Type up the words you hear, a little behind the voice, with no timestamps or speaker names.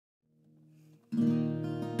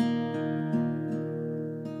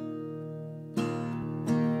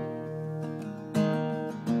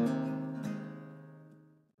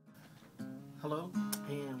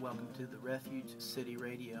to the Refuge City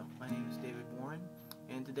Radio. My name is David Warren,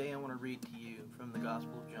 and today I want to read to you from the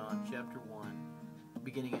Gospel of John, chapter 1,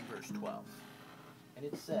 beginning at verse 12. And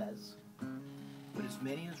it says, "But as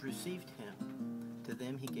many as received him, to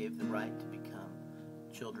them he gave the right to become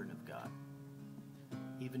children of God,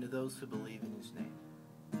 even to those who believe in his name."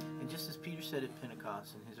 And just as Peter said at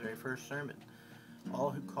Pentecost in his very first sermon, all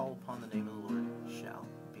who call upon the name of the Lord shall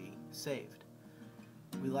be saved.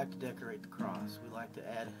 We like to decorate the cross. We like to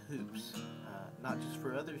add hoops, not just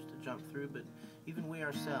for others to jump through, but even we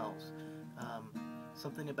ourselves.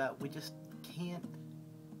 Something about we just can't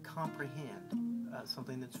comprehend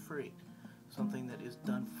something that's free, something that is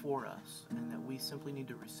done for us, and that we simply need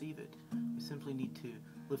to receive it. We simply need to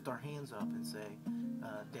lift our hands up and say,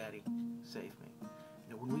 Daddy, save me.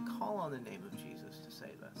 You know, when we call on the name of Jesus to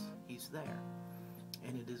save us, he's there.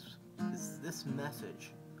 And it's this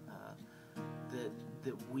message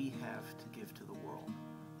that we have to give to the world.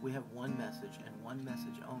 We have one message and one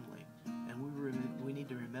message only, and we need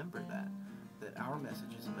to remember that our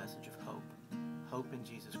message is a message of hope. Hope in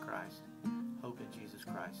Jesus Christ. Hope in Jesus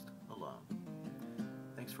Christ alone.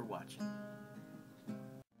 Thanks for watching.